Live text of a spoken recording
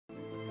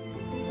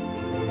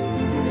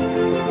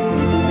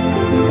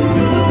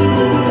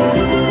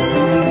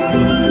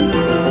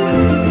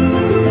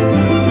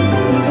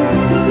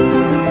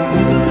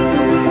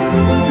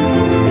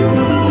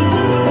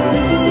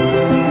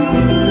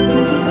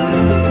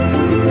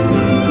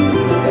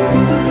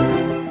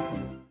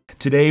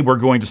Today we're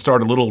going to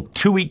start a little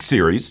 2-week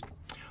series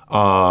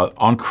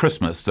on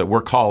Christmas that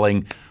we're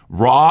calling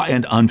Raw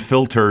and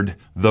Unfiltered,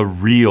 the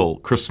Real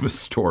Christmas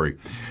Story.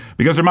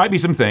 Because there might be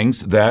some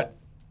things that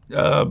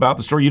about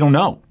the story you don't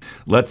know.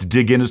 Let's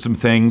dig into some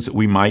things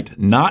we might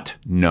not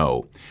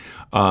know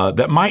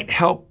that might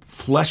help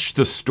flesh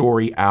the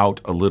story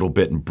out a little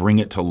bit and bring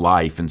it to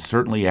life and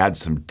certainly add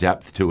some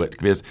depth to it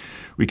because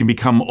we can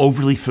become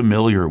overly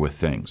familiar with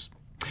things.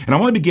 And I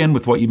want to begin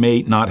with what you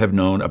may not have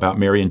known about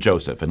Mary and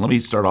Joseph. And let me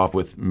start off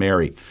with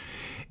Mary.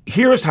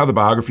 Here is how the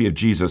biography of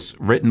Jesus,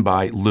 written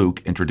by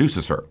Luke,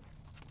 introduces her.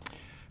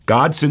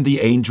 God sent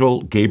the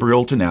angel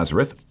Gabriel to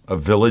Nazareth, a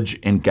village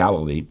in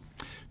Galilee,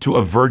 to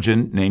a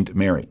virgin named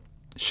Mary.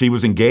 She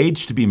was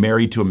engaged to be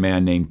married to a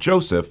man named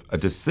Joseph, a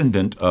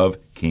descendant of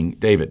King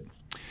David.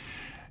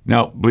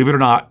 Now, believe it or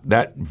not,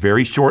 that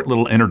very short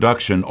little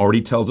introduction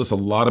already tells us a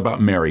lot about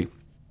Mary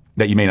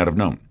that you may not have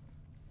known.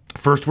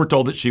 First, we're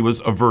told that she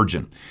was a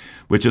virgin,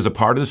 which is a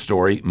part of the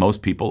story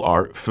most people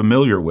are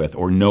familiar with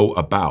or know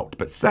about.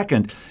 But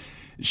second,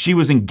 she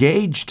was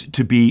engaged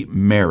to be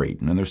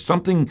married. And there's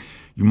something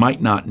you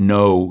might not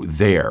know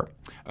there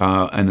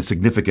and the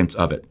significance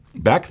of it.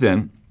 Back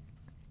then,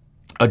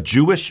 a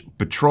Jewish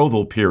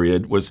betrothal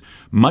period was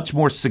much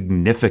more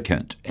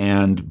significant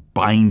and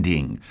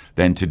binding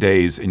than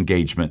today's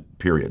engagement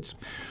periods.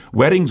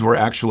 Weddings were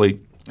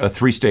actually a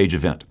 3-stage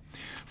event.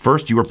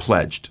 First, you were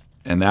pledged,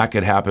 and that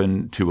could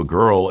happen to a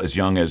girl as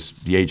young as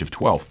the age of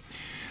 12.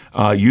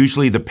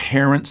 Usually, the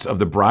parents of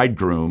the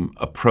bridegroom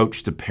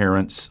approached the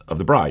parents of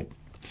the bride.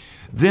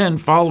 Then,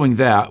 following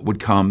that, would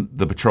come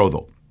the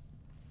betrothal,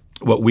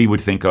 what we would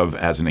think of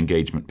as an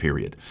engagement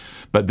period.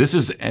 But this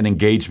is an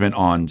engagement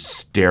on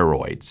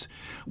steroids.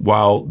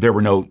 While there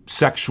were no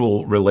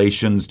sexual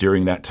relations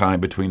during that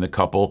time between the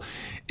couple,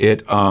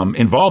 it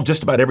involved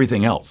just about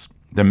everything else.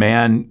 The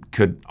man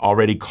could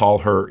already call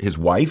her his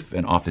wife,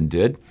 and often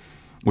did,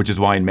 which is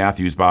why in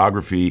Matthew's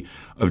biography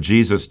of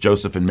Jesus,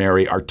 Joseph and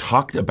Mary are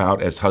talked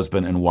about as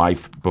husband and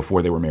wife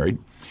before they were married.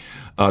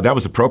 That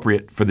was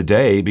appropriate for the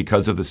day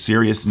because of the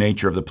serious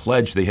nature of the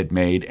pledge they had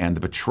made and the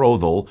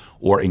betrothal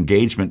or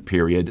engagement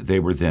period they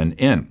were then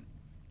in.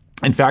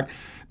 In fact,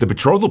 the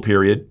betrothal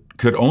period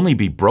could only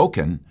be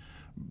broken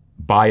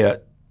by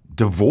a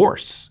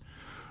divorce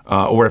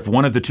or if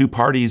one of the two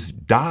parties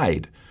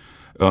died.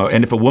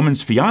 And if a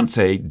woman's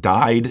fiance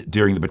died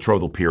during the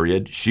betrothal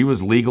period, she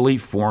was legally,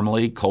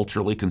 formally,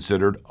 culturally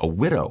considered a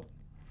widow.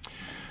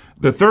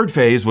 The third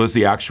phase was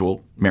the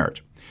actual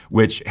marriage,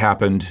 which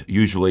happened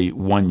usually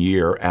 1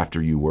 year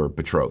after you were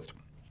betrothed.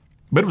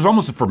 But it was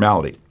almost a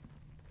formality,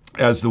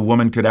 as the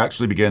woman could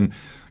actually begin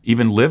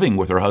even living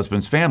with her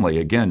husband's family.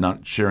 Again,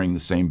 not sharing the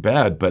same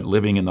bed, but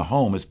living in the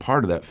home as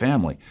part of that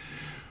family.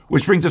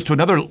 Which brings us to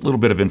another little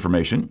bit of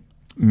information.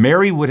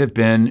 Mary would have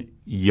been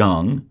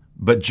young,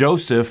 but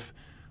Joseph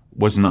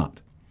was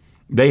not.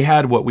 They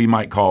had what we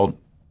might call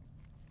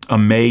a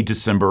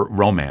May-December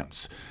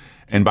romance.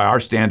 And by our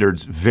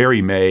standards,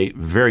 very May,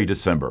 very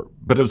December.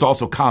 But it was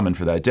also common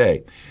for that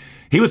day.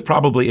 He was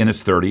probably in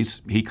his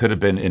 30s. He could have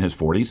been in his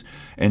 40s.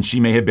 And she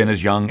may have been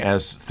as young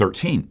as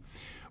 13.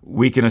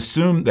 We can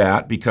assume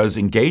that because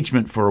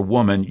engagement for a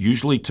woman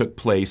usually took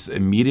place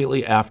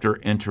immediately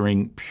after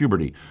entering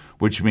puberty,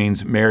 which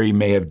means Mary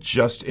may have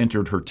just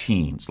entered her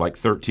teens, like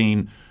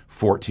 13,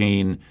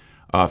 14,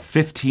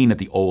 15 at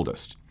the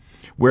oldest.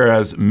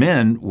 Whereas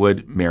men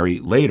would marry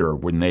later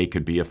when they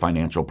could be a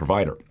financial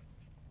provider.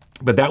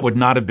 But that would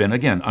not have been,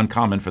 again,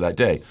 uncommon for that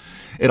day.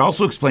 It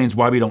also explains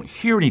why we don't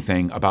hear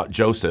anything about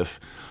Joseph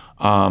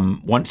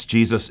once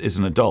Jesus is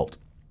an adult.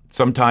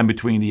 Sometime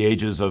between the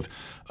ages of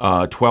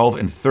 12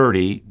 and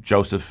 30,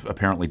 Joseph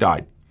apparently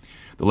died.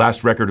 The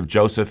last record of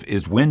Joseph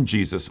is when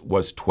Jesus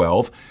was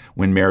 12,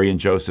 when Mary and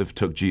Joseph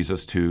took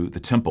Jesus to the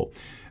temple.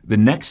 The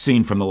next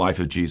scene from the life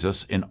of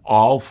Jesus in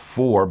all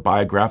 4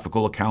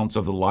 biographical accounts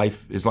of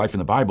his life in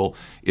the Bible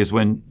is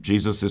when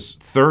Jesus is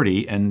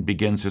 30 and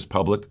begins his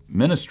public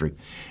ministry.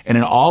 And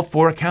in all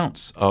 4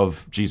 accounts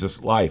of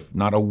Jesus' life,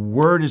 not a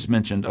word is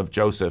mentioned of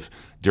Joseph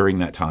during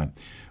that time.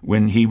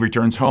 When he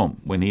returns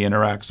home, when he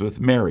interacts with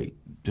Mary,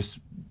 just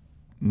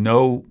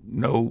no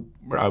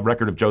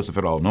record of Joseph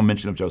at all, no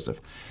mention of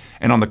Joseph.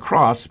 And on the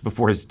cross,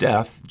 before his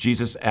death,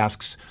 Jesus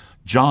asks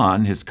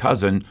John, his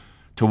cousin,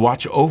 to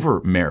watch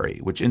over Mary,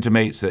 which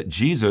intimates that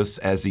Jesus,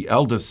 as the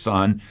eldest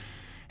son,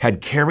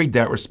 had carried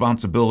that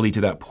responsibility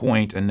to that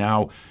point and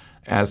now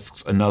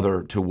asks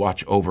another to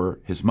watch over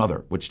his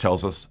mother, which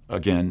tells us,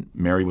 again,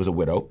 Mary was a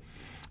widow,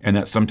 and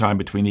that sometime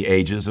between the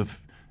ages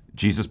of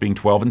Jesus being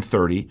 12 and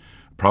 30,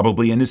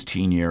 probably in his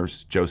teen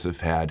years, Joseph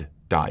had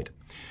died.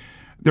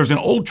 There's an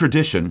old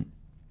tradition,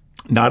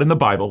 not in the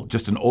Bible,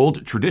 just an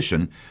old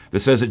tradition that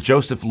says that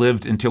Joseph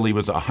lived until he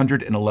was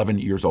 111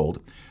 years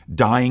old,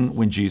 dying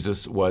when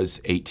Jesus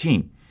was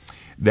 18,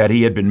 that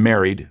he had been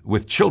married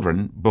with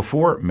children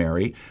before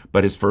Mary,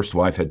 but his first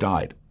wife had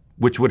died,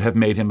 which would have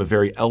made him a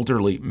very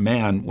elderly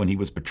man when he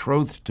was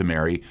betrothed to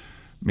Mary,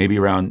 maybe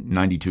around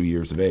 92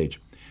 years of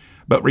age.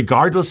 But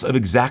regardless of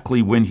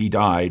exactly when he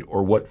died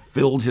or what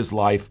filled his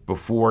life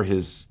before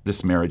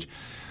this marriage,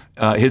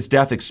 His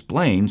death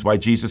explains why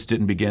Jesus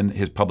didn't begin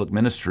his public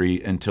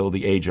ministry until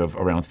the age of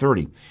around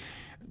 30.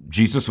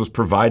 Jesus was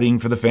providing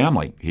for the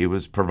family. He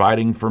was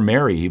providing for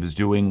Mary. He was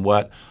doing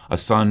what a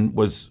son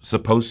was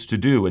supposed to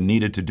do and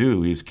needed to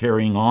do. He was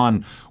carrying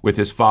on with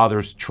his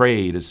father's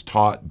trade as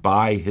taught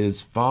by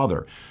his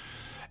father.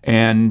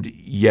 And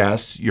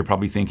yes, you're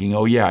probably thinking,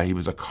 oh yeah, he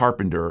was a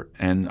carpenter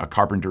and a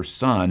carpenter's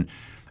son.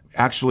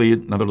 Actually,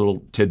 another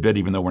little tidbit,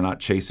 even though we're not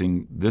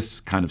chasing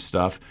this kind of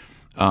stuff,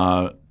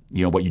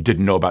 what you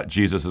didn't know about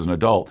Jesus as an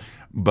adult,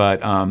 but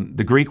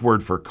the Greek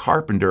word for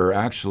carpenter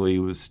actually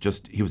was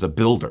he was a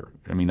builder.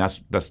 I mean,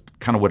 that's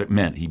kind of what it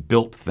meant. He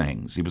built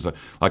things. He was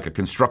like a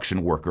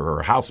construction worker or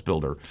a house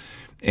builder.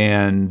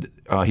 And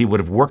he would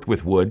have worked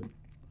with wood,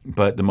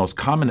 but the most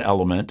common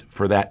element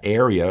for that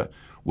area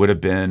would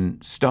have been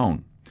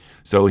stone.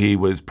 So he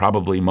was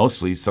probably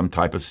mostly some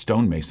type of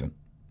stonemason.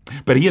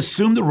 But he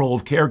assumed the role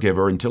of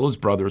caregiver until his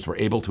brothers were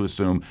able to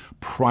assume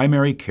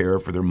primary care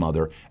for their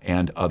mother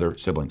and other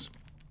siblings.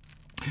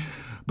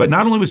 But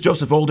not only was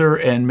Joseph older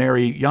and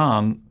Mary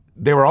young,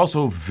 they were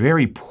also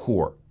very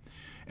poor.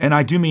 And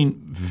I do mean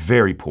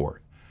very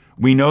poor.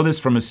 We know this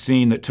from a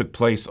scene that took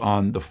place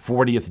on the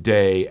 40th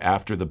day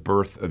after the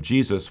birth of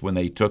Jesus when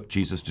they took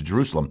Jesus to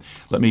Jerusalem.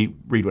 Let me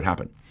read what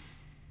happened.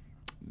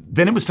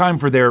 Then it was time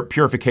for their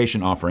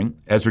purification offering,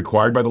 as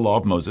required by the law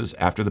of Moses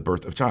after the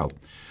birth of child.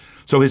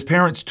 So his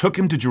parents took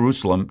him to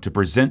Jerusalem to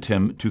present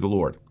him to the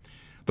Lord.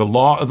 The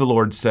law of the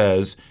Lord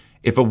says,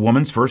 if a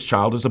woman's first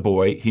child is a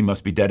boy, he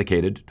must be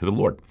dedicated to the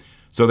Lord.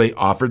 So they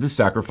offered the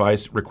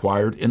sacrifice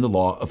required in the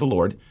law of the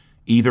Lord,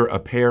 either a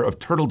pair of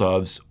turtle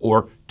doves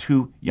or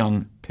 2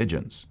 young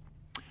pigeons.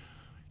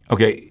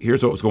 Okay,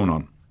 here's what was going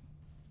on.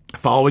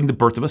 Following the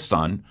birth of a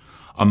son,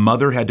 a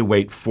mother had to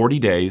wait 40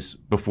 days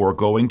before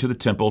going to the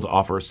temple to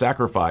offer a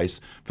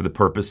sacrifice for the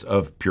purpose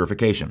of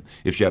purification.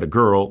 If she had a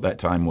girl, that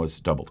time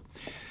was doubled.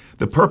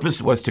 The purpose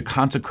was to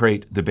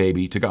consecrate the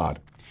baby to God.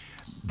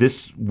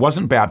 This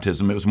wasn't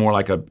baptism, it was more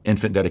like an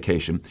infant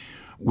dedication,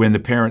 when the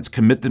parents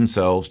commit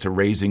themselves to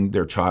raising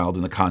their child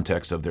in the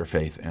context of their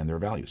faith and their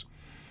values.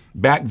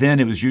 Back then,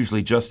 it was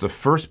usually just the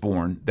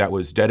firstborn that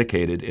was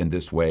dedicated in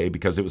this way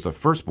because it was the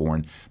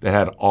firstborn that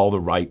had all the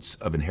rights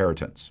of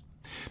inheritance.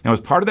 Now,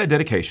 as part of that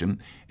dedication,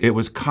 it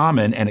was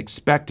common and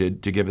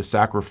expected to give a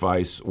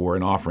sacrifice or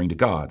an offering to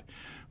God.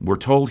 We're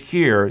told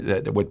here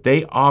that what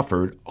they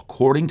offered,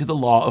 according to the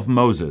law of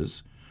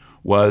Moses,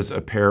 was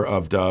a pair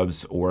of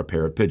doves or a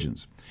pair of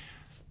pigeons.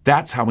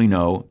 That's how we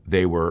know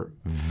they were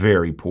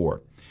very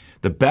poor.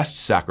 The best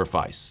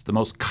sacrifice, the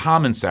most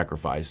common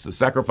sacrifice, the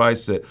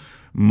sacrifice that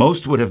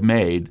most would have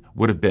made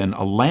would have been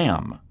a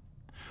lamb.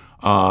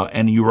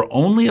 And you were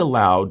only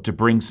allowed to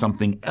bring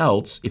something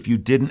else if you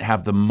didn't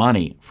have the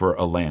money for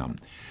a lamb.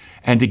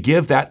 And to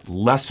give that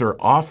lesser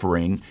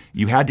offering,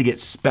 you had to get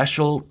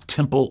special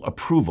temple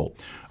approval,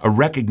 a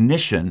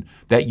recognition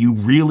that you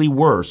really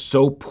were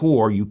so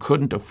poor you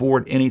couldn't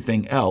afford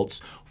anything else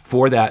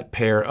for that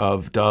pair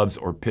of doves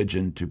or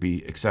pigeon to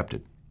be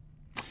accepted.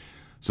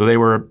 So they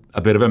were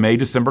a bit of a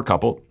May-December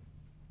couple.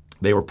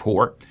 They were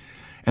poor.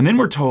 And then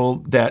we're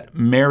told that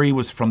Mary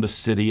was from the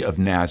city of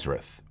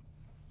Nazareth.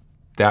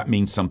 That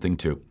means something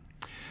too.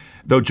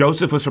 Though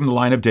Joseph was from the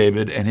line of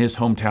David and his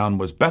hometown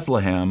was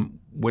Bethlehem,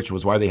 which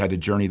was why they had to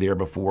journey there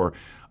before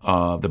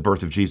the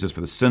birth of Jesus for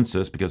the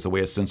census, because the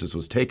way a census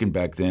was taken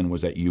back then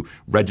was that you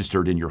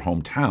registered in your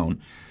hometown.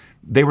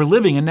 They were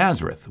living in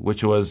Nazareth,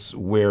 which was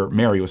where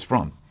Mary was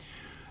from.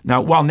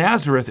 Now, while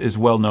Nazareth is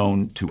well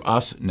known to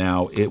us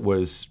now, it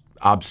was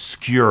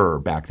obscure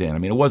back then. I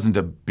mean, it wasn't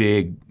a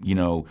big,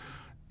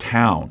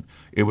 town.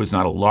 It was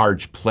not a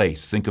large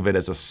place. Think of it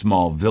as a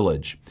small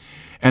village.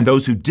 And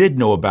those who did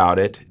know about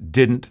it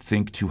didn't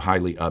think too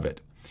highly of it.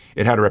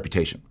 It had a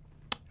reputation,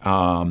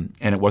 and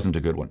it wasn't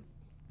a good one.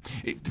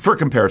 For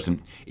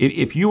comparison,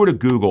 if you were to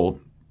Google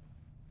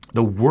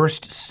the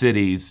worst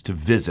cities to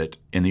visit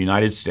in the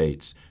United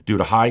States due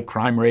to high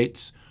crime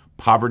rates,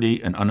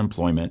 poverty, and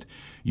unemployment,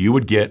 you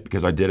would get,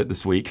 because I did it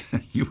this week,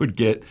 you would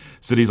get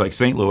cities like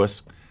St.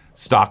 Louis,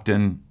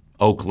 Stockton,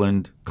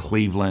 Oakland,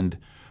 Cleveland,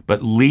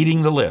 but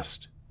leading the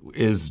list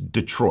is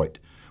Detroit,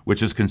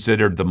 which is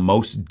considered the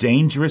most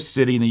dangerous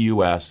city in the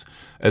U.S.,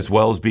 as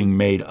well as being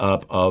made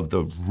up of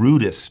the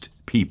rudest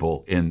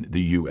people in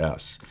the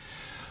U.S.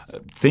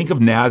 Think of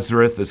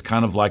Nazareth as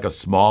kind of like a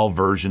small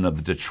version of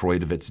the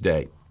Detroit of its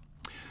day.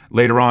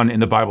 Later on in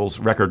the Bible's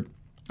record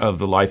of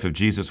the life of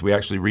Jesus, we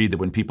actually read that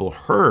when people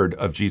heard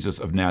of Jesus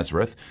of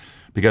Nazareth,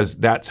 because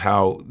that's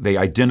how they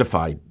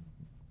identified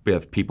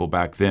with people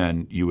back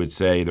then, you would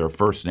say their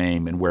first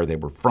name and where they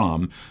were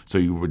from. So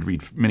you would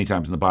read many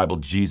times in the Bible,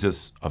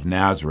 Jesus of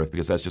Nazareth,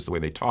 because that's just the way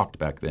they talked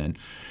back then.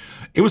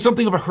 It was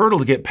something of a hurdle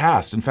to get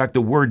past. In fact,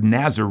 the word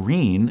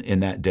Nazarene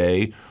in that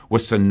day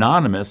was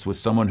synonymous with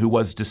someone who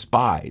was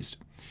despised.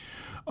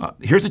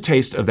 Here's a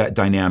taste of that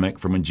dynamic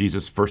from when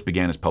Jesus first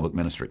began his public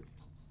ministry.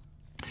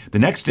 The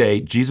next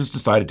day, Jesus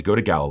decided to go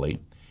to Galilee.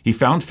 He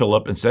found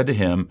Philip and said to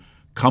him,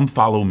 "Come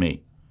follow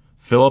me."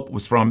 Philip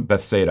was from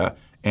Bethsaida,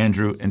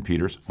 Andrew and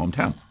Peter's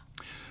hometown.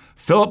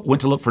 Philip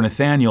went to look for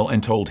Nathanael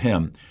and told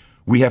him,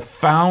 We have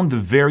found the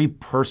very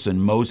person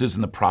Moses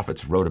and the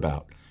prophets wrote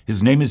about.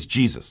 His name is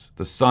Jesus,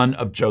 the son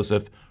of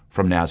Joseph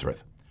from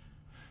Nazareth.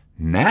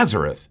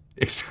 Nazareth?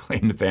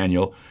 Exclaimed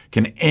Nathanael.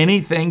 Can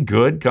anything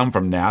good come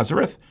from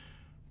Nazareth?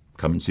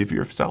 Come and see for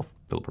yourself,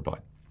 Philip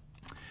replied.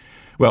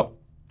 Well,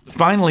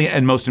 finally,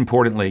 and most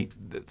importantly,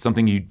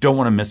 something you don't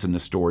want to miss in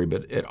this story,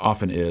 but it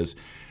often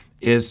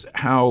is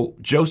how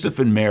Joseph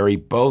and Mary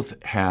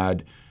both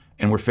had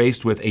and were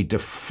faced with a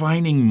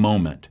defining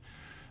moment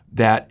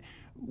that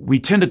we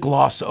tend to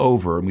gloss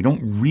over, and we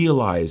don't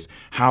realize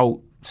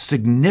how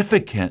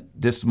significant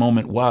this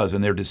moment was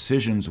and their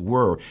decisions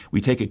were. We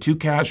take it too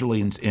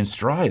casually in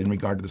stride in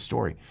regard to the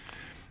story.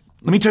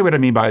 Let me tell you what I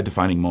mean by a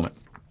defining moment.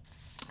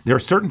 There are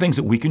certain things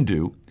that we can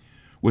do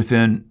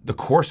within the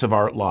course of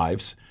our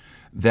lives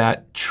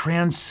that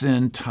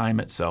transcend time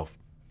itself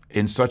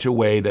in such a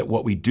way that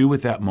what we do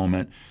with that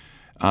moment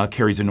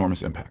carries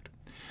enormous impact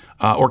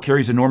or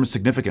carries enormous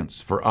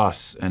significance for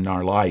us and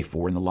our life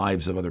or in the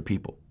lives of other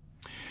people.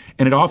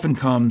 And it often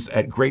comes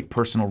at great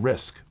personal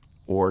risk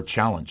or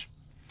challenge.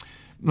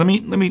 Let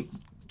me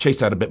chase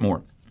that a bit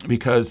more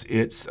because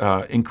it's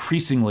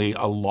increasingly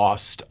a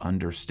lost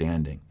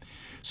understanding,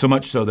 so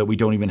much so that we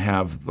don't even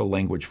have the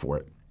language for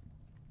it.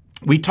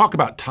 We talk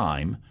about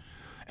time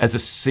as a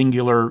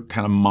singular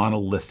kind of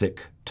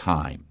monolithic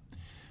time.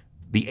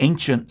 The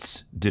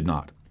ancients did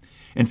not.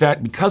 In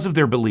fact, because of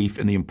their belief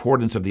in the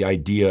importance of the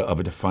idea of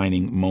a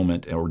defining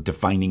moment or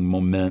defining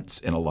moments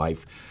in a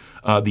life,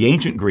 the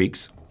ancient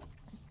Greeks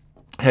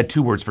had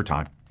two words for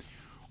time.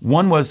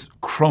 One was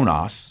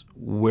chronos,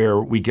 where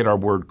we get our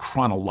word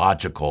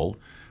chronological,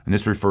 and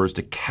this refers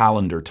to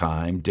calendar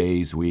time,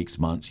 days, weeks,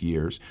 months,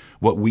 years,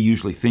 what we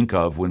usually think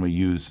of when we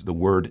use the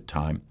word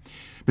time.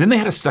 But then they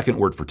had a second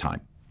word for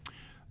time,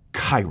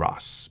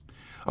 kairos,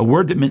 a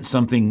word that meant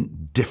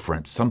something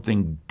different,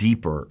 something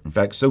deeper. In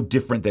fact, so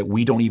different that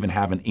we don't even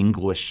have an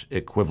English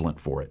equivalent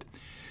for it.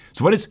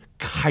 So what is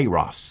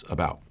kairos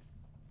about?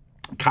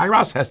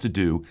 Kairos has to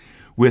do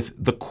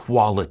with the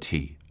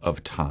quality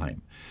of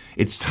time.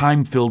 It's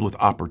time filled with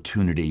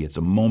opportunity. It's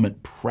a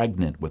moment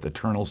pregnant with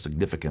eternal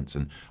significance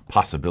and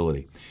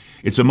possibility.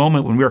 It's a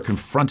moment when we are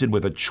confronted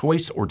with a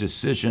choice or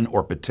decision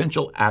or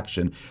potential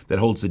action that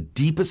holds the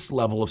deepest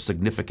level of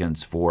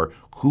significance for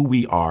who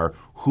we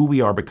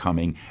are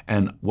becoming,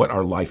 and what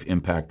our life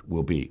impact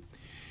will be.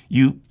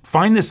 You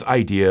find this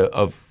idea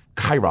of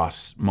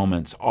kairos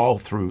moments all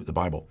through the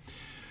Bible.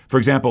 For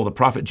example, the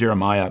prophet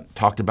Jeremiah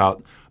talked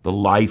about the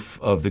life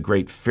of the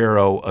great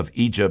Pharaoh of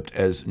Egypt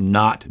as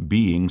not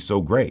being so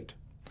great.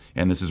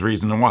 And this is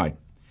reason why.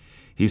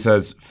 He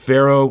says,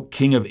 Pharaoh,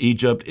 king of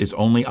Egypt, is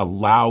only a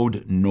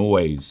loud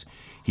noise.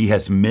 He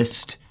has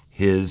missed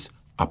his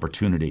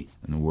opportunity.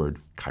 In the word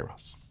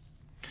kairos.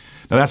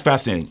 Now that's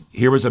fascinating.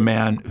 Here was a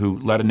man who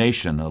led a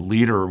nation, a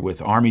leader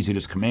with armies at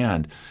his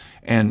command.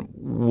 And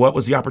what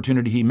was the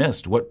opportunity he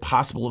missed? What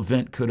possible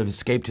event could have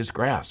escaped his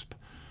grasp?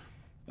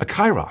 A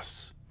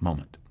kairos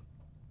moment.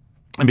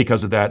 And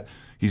because of that,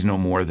 he's no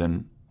more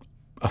than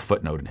a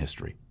footnote in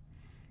history.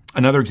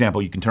 Another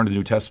example, you can turn to the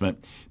New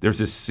Testament. There's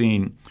this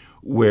scene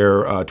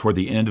where toward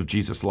the end of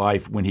Jesus'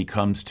 life, when he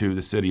comes to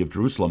the city of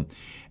Jerusalem,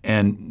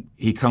 and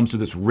he comes to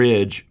this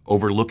ridge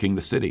overlooking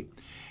the city.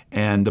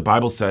 And the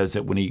Bible says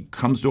that when he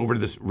comes over to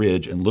this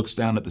ridge and looks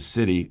down at the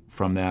city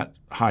from that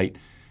height,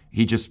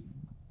 he just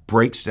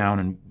breaks down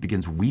and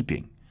begins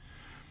weeping.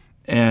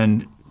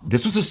 And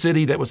this was a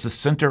city that was the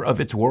center of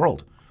its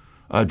world.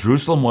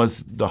 Jerusalem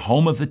was the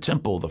home of the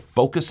temple, the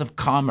focus of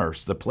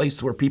commerce, the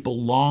place where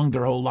people longed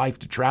their whole life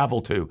to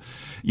travel to.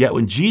 Yet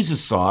when Jesus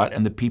saw it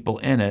and the people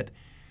in it,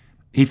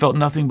 he felt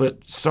nothing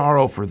but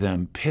sorrow for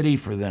them, pity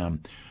for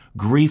them,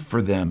 grief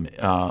for them.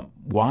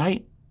 Why?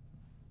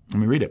 Let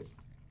me read it.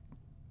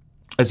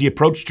 As he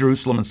approached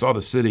Jerusalem and saw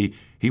the city,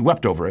 he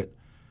wept over it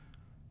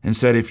and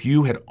said, "If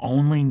you had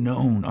only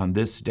known on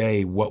this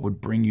day what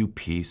would bring you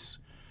peace,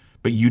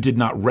 but you did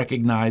not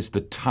recognize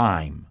the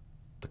time,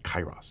 the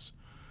kairos,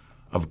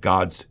 of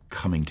God's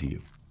coming to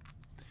you."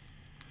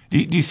 Do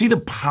you see the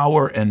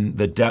power and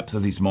the depth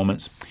of these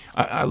moments?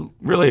 I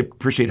really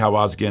appreciate how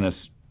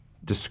Osgenis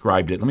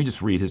described it. Let me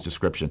just read his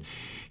description.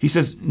 He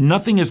says,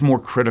 nothing is more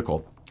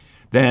critical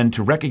than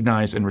to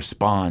recognize and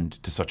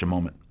respond to such a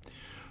moment.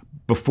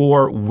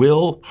 Before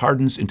will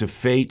hardens into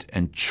fate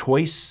and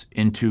choice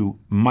into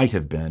might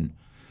have been,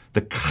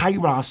 the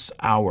kairos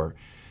hour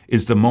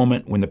is the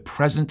moment when the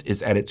present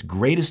is at its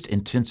greatest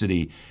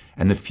intensity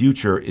and the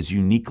future is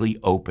uniquely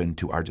open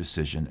to our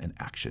decision and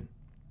action.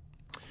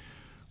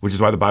 Which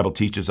is why the Bible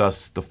teaches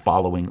us the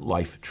following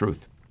life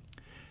truth.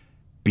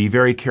 Be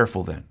very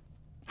careful then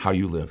how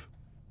you live,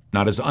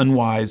 not as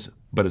unwise,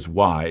 but as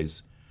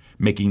wise,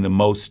 making the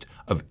most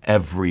of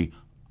every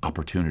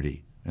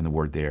opportunity. And the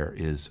word there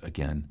is,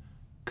 again,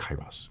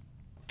 kairos.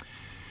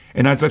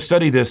 And as I've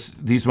studied this,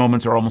 these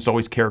moments are almost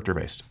always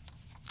character-based.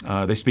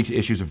 They speak to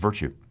issues of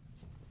virtue.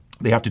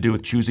 They have to do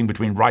with choosing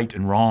between right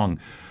and wrong,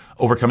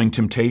 overcoming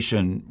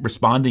temptation,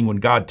 responding when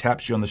God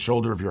taps you on the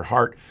shoulder of your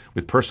heart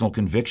with personal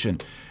conviction.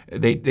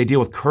 They deal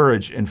with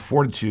courage and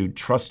fortitude,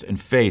 trust and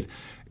faith.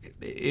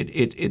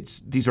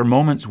 these are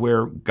moments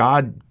where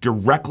God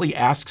directly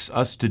asks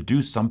us to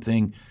do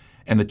something,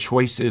 and the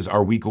choice is,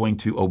 are we going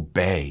to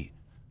obey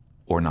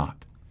or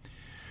not?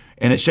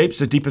 And it shapes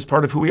the deepest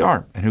part of who we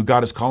are and who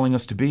God is calling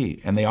us to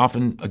be. And they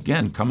often,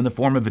 again, come in the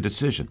form of a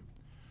decision,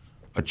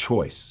 a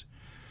choice.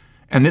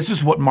 And this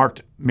is what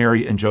marked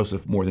Mary and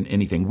Joseph more than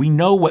anything. We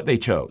know what they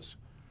chose,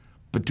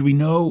 but do we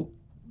know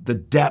the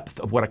depth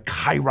of what a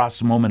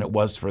kairos moment it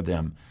was for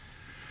them?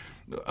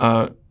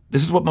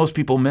 This is what most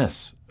people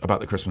miss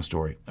about the Christmas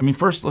story. I mean,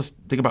 first, let's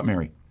think about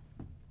Mary.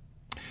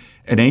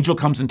 An angel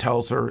comes and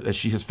tells her that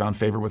she has found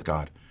favor with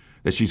God,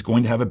 that she's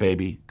going to have a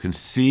baby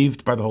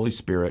conceived by the Holy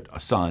Spirit, a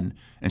son,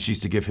 and she's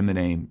to give him the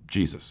name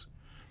Jesus.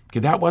 Okay,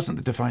 that wasn't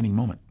the defining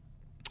moment.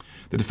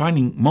 The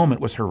defining moment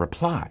was her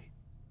reply.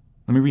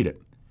 Let me read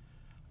it.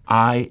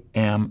 I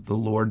am the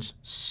Lord's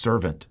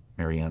servant,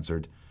 Mary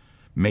answered.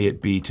 May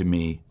it be to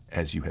me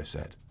as you have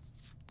said.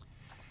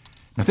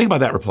 Now think about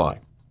that reply,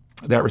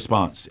 that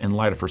response in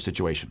light of her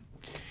situation.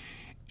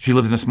 She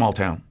lived in a small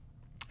town.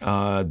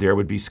 There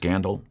would be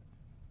scandal.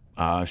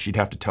 She'd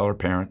have to tell her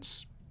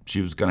parents. She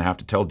was going to have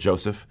to tell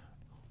Joseph.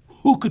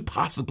 Who could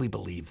possibly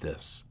believe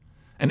this?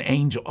 An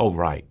angel, oh,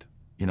 right,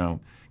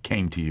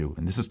 came to you.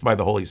 And this is by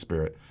the Holy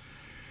Spirit.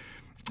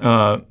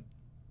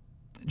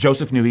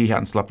 Joseph knew he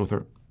hadn't slept with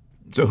her.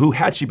 So who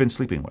had she been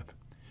sleeping with?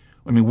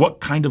 I mean, what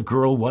kind of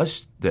girl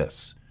was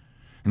this?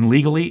 And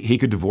legally, he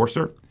could divorce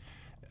her.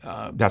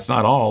 That's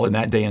not all. In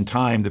that day and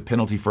time, the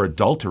penalty for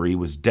adultery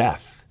was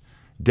death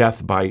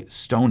by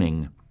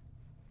stoning.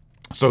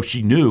 So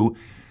she knew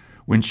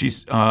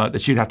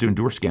that she'd have to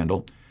endure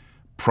scandal,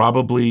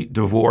 probably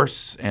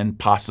divorce, and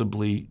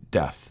possibly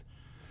death.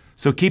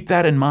 So keep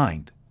that in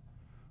mind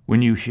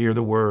when you hear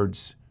the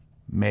words,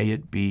 may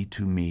it be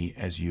to me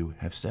as you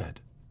have said.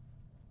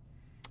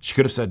 She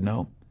could have said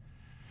no.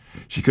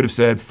 She could have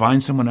said,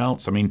 find someone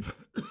else. I mean,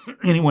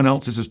 anyone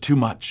else, this is too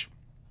much.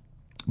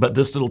 But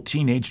this little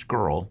teenage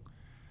girl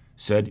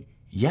said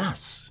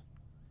yes.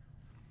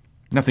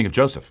 Now think of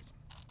Joseph.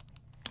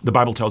 The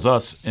Bible tells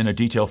us, in a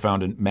detail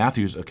found in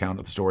Matthew's account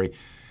of the story,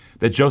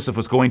 that Joseph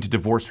was going to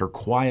divorce her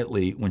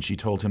quietly when she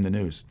told him the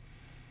news.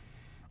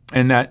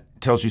 And that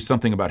tells you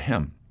something about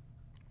him.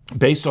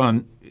 Based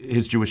on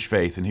his Jewish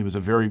faith, and he was a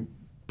very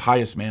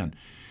pious man,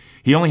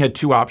 he only had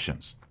two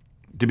options.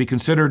 To be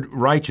considered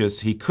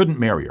righteous, he couldn't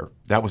marry her.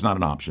 That was not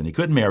an option. He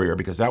couldn't marry her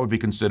because that would be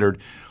considered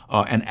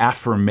an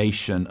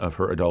affirmation of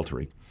her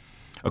adultery.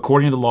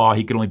 According to the law,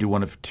 he could only do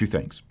one of two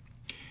things.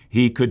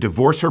 He could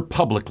divorce her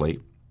publicly,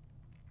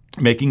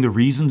 making the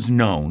reasons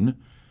known,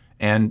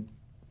 and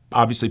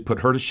obviously put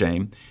her to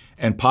shame,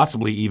 and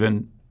possibly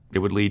even it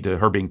would lead to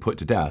her being put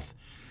to death.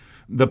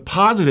 The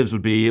positives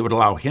would be it would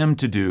allow him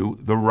to do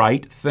the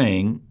right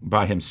thing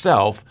by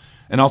himself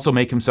and also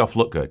make himself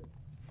look good,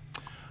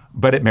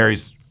 but at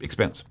Mary's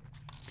expense.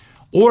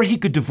 Or he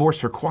could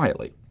divorce her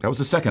quietly. That was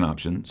the second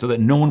option, so that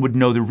no one would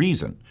know the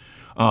reason,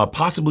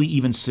 possibly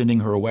even sending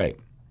her away.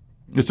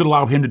 This would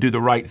allow him to do the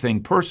right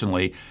thing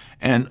personally,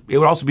 and it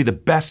would also be the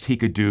best he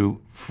could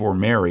do for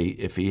Mary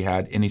if he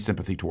had any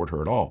sympathy toward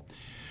her at all.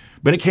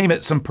 But it came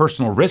at some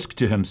personal risk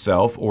to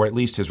himself, or at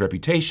least his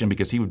reputation,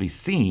 because he would be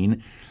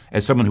seen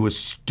as someone who was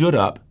stood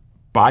up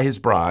by his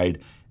bride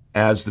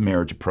as the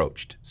marriage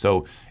approached.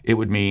 So it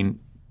would mean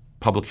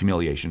public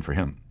humiliation for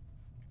him.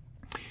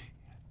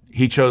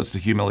 He chose the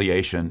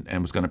humiliation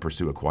and was going to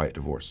pursue a quiet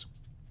divorce.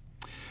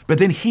 But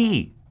then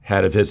he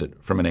had a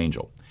visit from an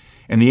angel,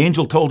 and the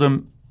angel told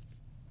him,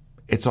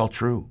 it's all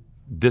true.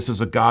 This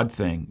is a God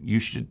thing. You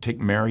should take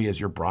Mary as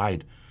your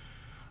bride.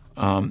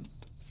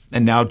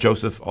 And now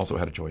Joseph also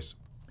had a choice,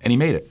 and he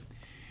made it.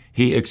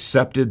 He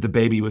accepted the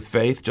baby with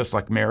faith, just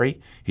like Mary.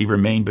 He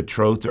remained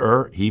betrothed to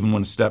her. He even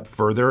went a step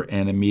further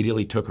and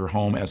immediately took her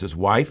home as his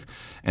wife,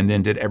 and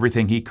then did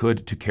everything he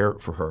could to care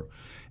for her,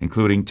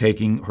 including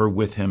taking her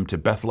with him to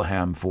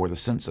Bethlehem for the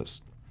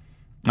census.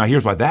 Now,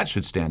 here's why that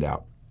should stand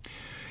out.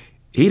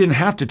 He didn't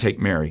have to take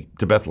Mary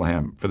to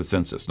Bethlehem for the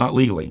census, not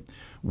legally.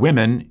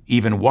 Women,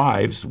 even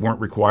wives, weren't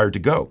required to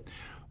go,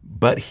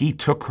 but he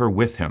took her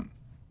with him.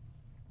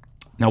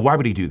 Now, why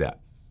would he do that?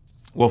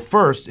 Well,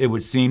 first, it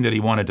would seem that he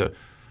wanted to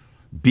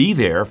be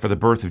there for the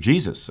birth of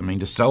Jesus. I mean,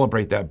 to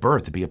celebrate that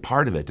birth, to be a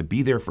part of it, to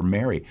be there for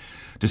Mary,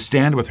 to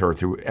stand with her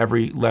through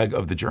every leg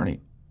of the journey.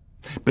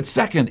 But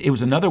second, it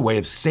was another way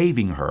of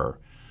saving her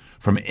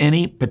from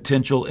any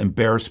potential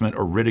embarrassment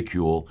or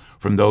ridicule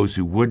from those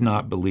who would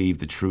not believe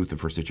the truth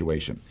of her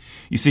situation.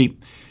 You see,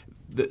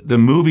 the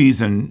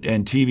movies and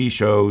TV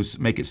shows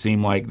make it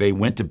seem like they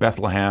went to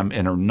Bethlehem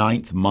in her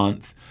 9th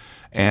month,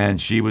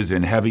 and she was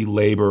in heavy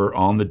labor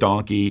on the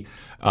donkey,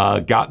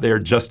 got there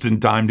just in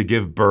time to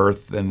give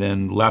birth, and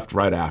then left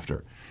right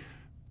after.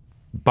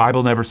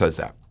 Bible never says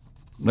that.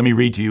 Let me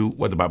read to you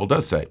what the Bible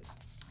does say.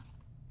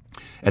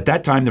 At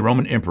that time, the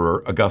Roman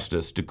Emperor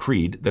Augustus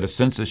decreed that a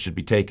census should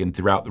be taken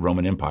throughout the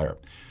Roman Empire.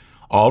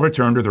 All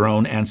returned to their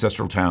own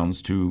ancestral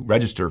towns to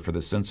register for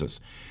the census.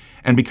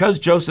 And because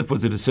Joseph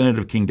was a descendant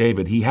of King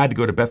David, he had to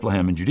go to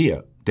Bethlehem in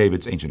Judea,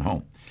 David's ancient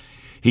home.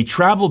 He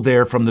traveled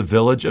there from the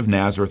village of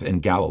Nazareth in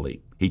Galilee.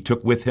 he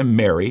took with him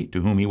Mary, to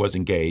whom he was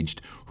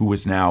engaged, who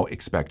was now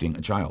expecting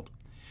a child.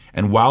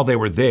 And while they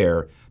were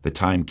there, the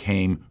time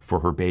came for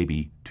her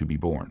baby to be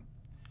born.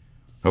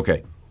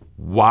 Okay,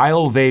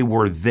 while they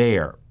were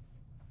there,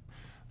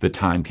 the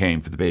time came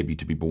for the baby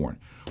to be born.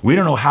 We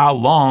don't know how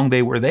long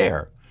they were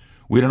there.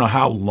 We don't know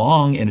how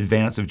long in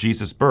advance of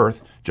Jesus'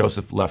 birth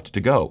Joseph left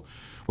to go.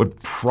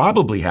 What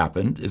probably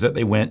happened is that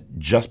they went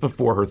just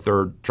before her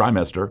third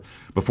trimester,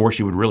 before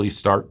she would really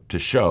start to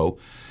show.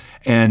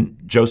 And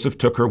Joseph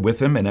took her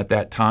with him, and at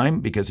that time,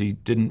 because he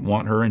didn't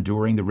want her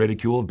enduring the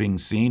ridicule of being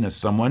seen as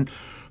someone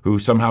who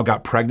somehow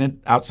got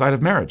pregnant outside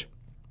of marriage.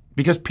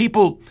 Because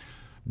people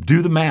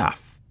do the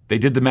math. They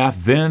did the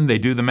math then, they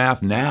do the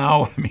math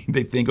now. I mean,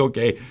 they think,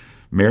 okay,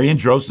 Mary and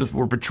Joseph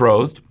were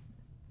betrothed.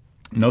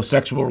 No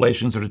sexual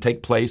relations are to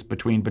take place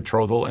between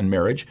betrothal and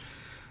marriage.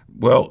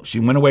 Well, she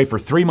went away for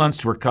 3 months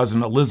to her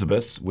cousin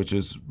Elizabeth's, which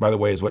is, by the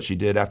way, is what she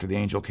did after the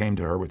angel came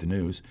to her with the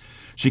news.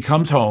 She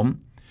comes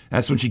home.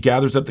 That's when she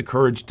gathers up the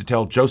courage to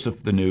tell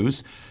Joseph the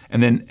news.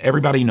 And then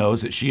everybody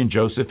knows that she and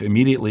Joseph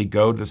immediately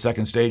go to the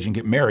second stage and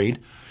get married.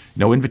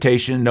 No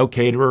invitation, no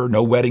caterer,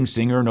 no wedding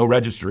singer, no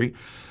registry.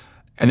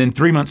 And then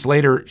 3 months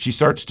later, she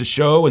starts to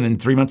show. And then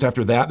 3 months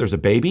after that, there's a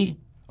baby.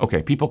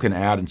 Okay, people can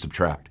add and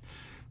subtract.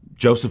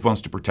 Joseph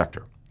wants to protect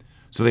her.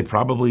 So they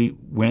probably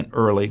went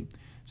early,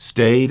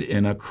 stayed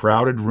in a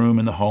crowded room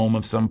in the home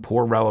of some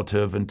poor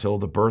relative until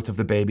the birth of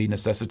the baby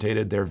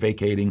necessitated their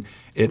vacating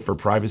it for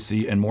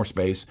privacy and more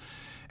space.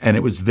 And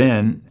it was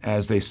then,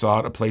 as they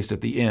sought a place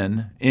at the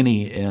inn,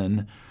 any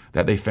inn,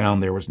 that they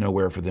found there was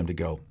nowhere for them to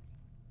go.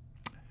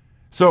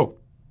 So,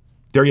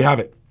 there you have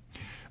it.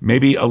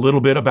 Maybe a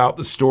little bit about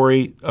the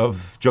story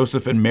of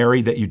Joseph and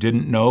Mary that you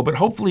didn't know, but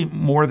hopefully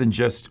more than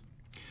just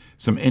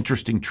some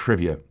interesting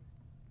trivia.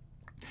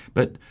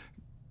 But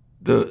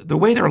the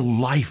way their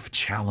life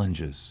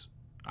challenges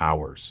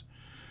ours.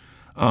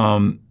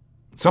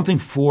 Something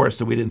for us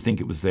that we didn't think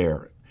it was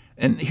there.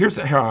 And here's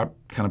how I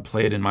kind of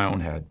play it in my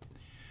own head.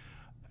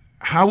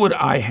 How would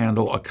I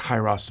handle a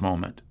kairos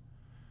moment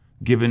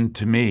given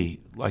to me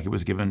like it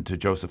was given to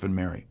Joseph and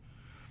Mary?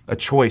 A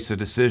choice, a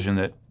decision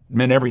that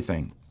meant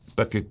everything,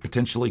 but could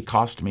potentially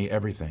cost me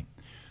everything.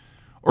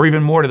 Or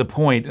even more to the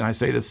point, and I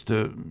say this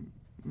to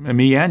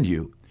me and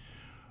you,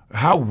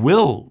 how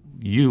will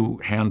you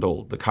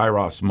handle the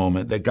kairos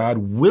moment that God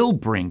will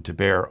bring to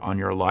bear on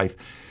your life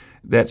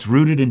that's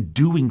rooted in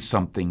doing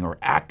something or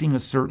acting a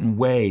certain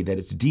way, that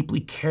it's deeply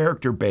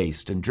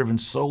character-based and driven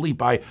solely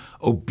by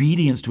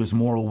obedience to his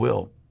moral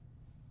will?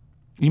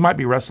 You might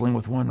be wrestling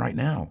with one right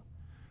now.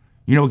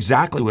 You know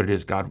exactly what it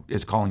is God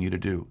is calling you to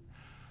do,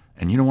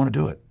 and you don't want to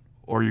do it,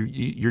 or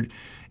you're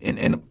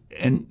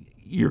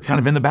kind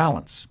of in the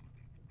balance.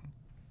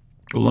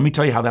 Well, let me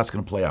tell you how that's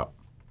going to play out.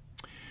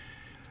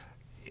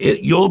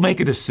 You'll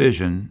make a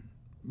decision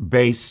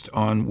based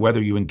on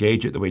whether you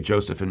engage it the way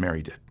Joseph and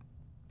Mary did.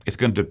 It's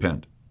going to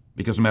depend,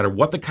 because no matter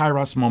what the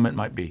kairos moment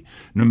might be,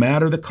 no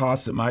matter the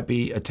cost that might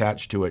be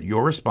attached to it,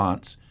 your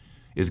response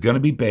is going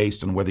to be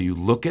based on whether you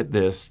look at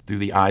this through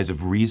the eyes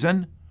of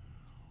reason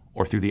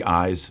or through the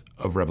eyes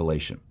of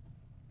revelation.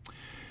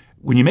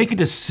 When you make a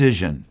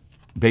decision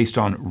based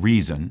on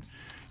reason,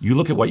 you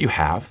look at what you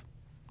have,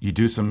 you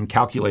do some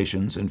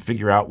calculations and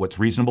figure out what's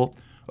reasonable,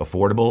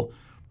 affordable,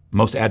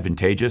 most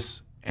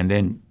advantageous, and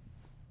then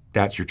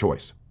that's your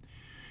choice.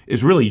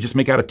 It's really, you just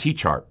make out a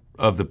T-chart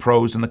of the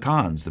pros and the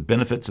cons, the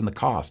benefits and the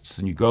costs,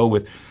 and you go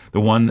with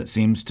the one that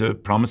seems to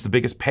promise the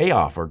biggest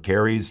payoff or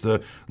carries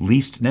the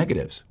least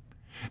negatives.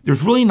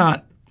 There's really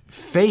not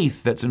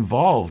faith that's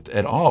involved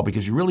at all,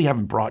 because you really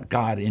haven't brought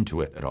God into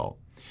it at all.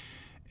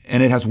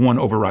 And it has one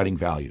overriding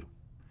value.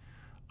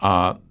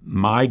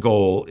 My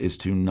goal is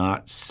to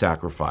not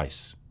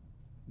sacrifice,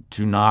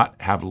 to not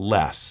have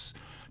less,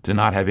 to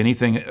not have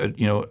anything,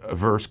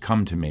 averse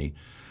come to me,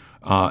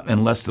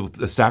 unless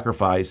the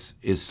sacrifice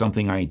is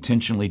something I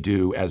intentionally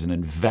do as an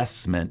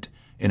investment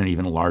in an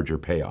even larger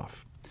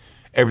payoff.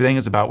 Everything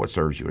is about what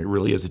serves you. It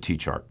really is a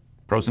T-chart.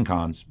 Pros and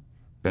cons,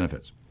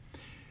 benefits.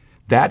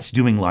 That's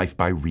doing life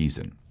by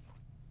reason.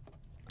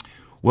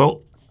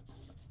 Well,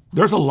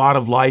 there's a lot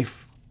of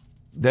life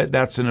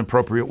that's an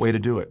appropriate way to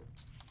do it.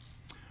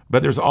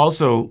 But there's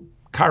also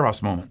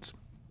kairos moments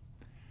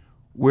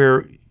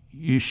where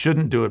you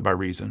shouldn't do it by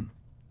reason.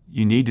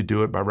 You need to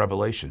do it by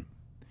revelation.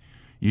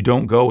 You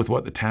don't go with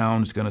what the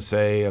town's going to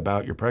say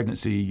about your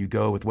pregnancy. You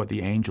go with what the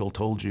angel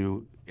told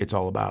you it's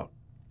all about.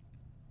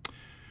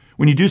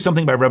 When you do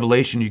something by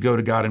revelation, you go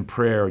to God in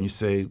prayer and you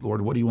say,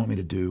 Lord, what do you want me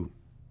to do?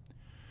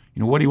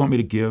 What do you want me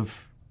to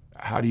give?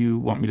 How do you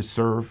want me to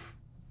serve?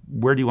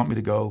 Where do you want me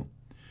to go?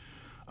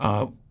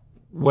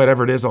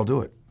 Whatever it is, I'll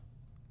do it.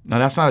 Now,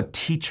 that's not a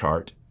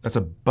T-chart. That's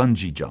a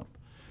bungee jump.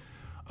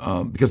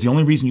 Because the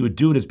only reason you would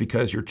do it is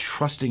because you're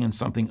trusting in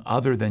something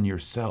other than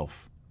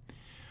yourself.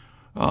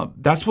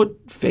 That's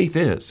what faith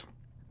is.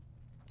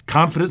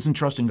 Confidence and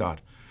trust in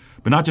God.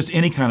 But not just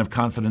any kind of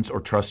confidence or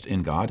trust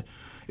in God.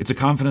 It's a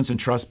confidence and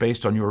trust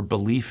based on your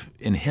belief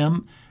in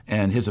Him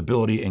and His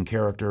ability and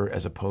character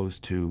as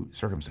opposed to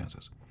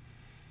circumstances.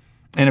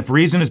 And if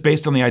reason is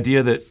based on the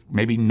idea that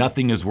maybe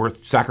nothing is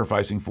worth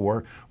sacrificing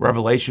for,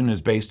 revelation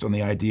is based on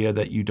the idea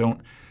that you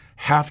don't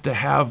have to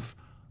have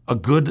a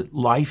good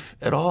life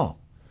at all.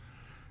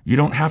 You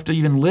don't have to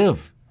even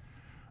live.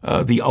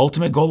 The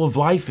ultimate goal of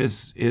life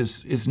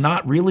is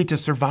not really to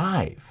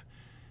survive.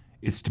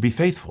 It's to be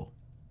faithful.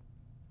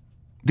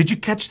 Did you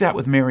catch that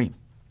with Mary,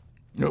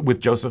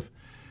 with Joseph?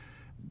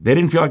 They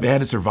didn't feel like they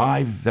had to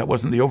survive. That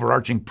wasn't the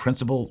overarching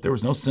principle. There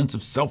was no sense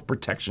of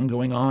self-protection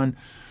going on.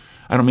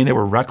 I don't mean they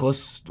were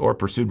reckless or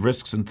pursued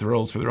risks and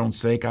thrills for their own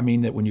sake. I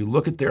mean that when you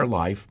look at their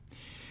life,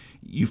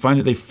 you find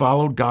that they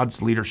followed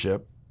God's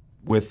leadership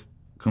with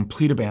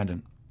complete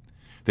abandon.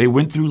 They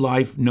went through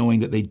life knowing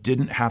that they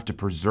didn't have to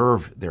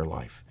preserve their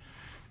life.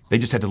 They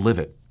just had to live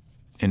it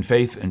in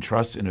faith and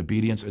trust and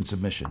obedience and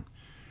submission.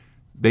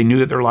 They knew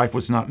that their life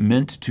was not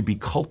meant to be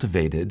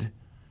cultivated,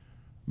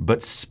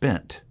 but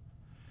spent.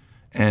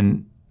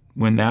 And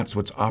when that's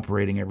what's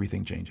operating,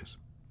 everything changes.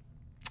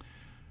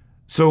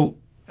 So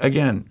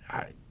again,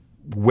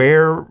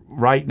 where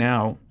right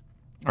now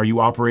are you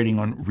operating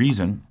on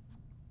reason?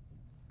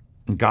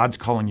 And God's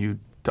calling you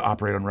to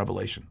operate on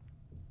revelation.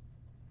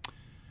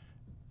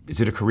 Is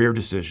it a career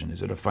decision?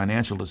 Is it a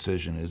financial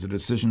decision? Is it a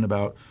decision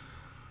about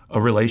a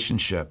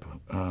relationship?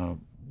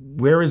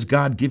 Where is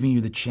God giving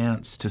you the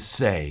chance to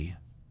say,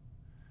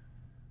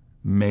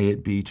 may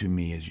it be to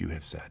me as you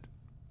have said?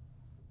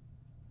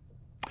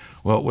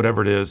 Well,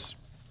 whatever it is,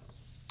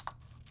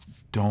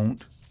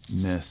 don't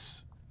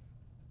miss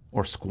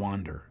or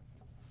squander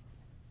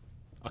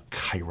a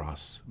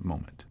kairos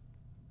moment.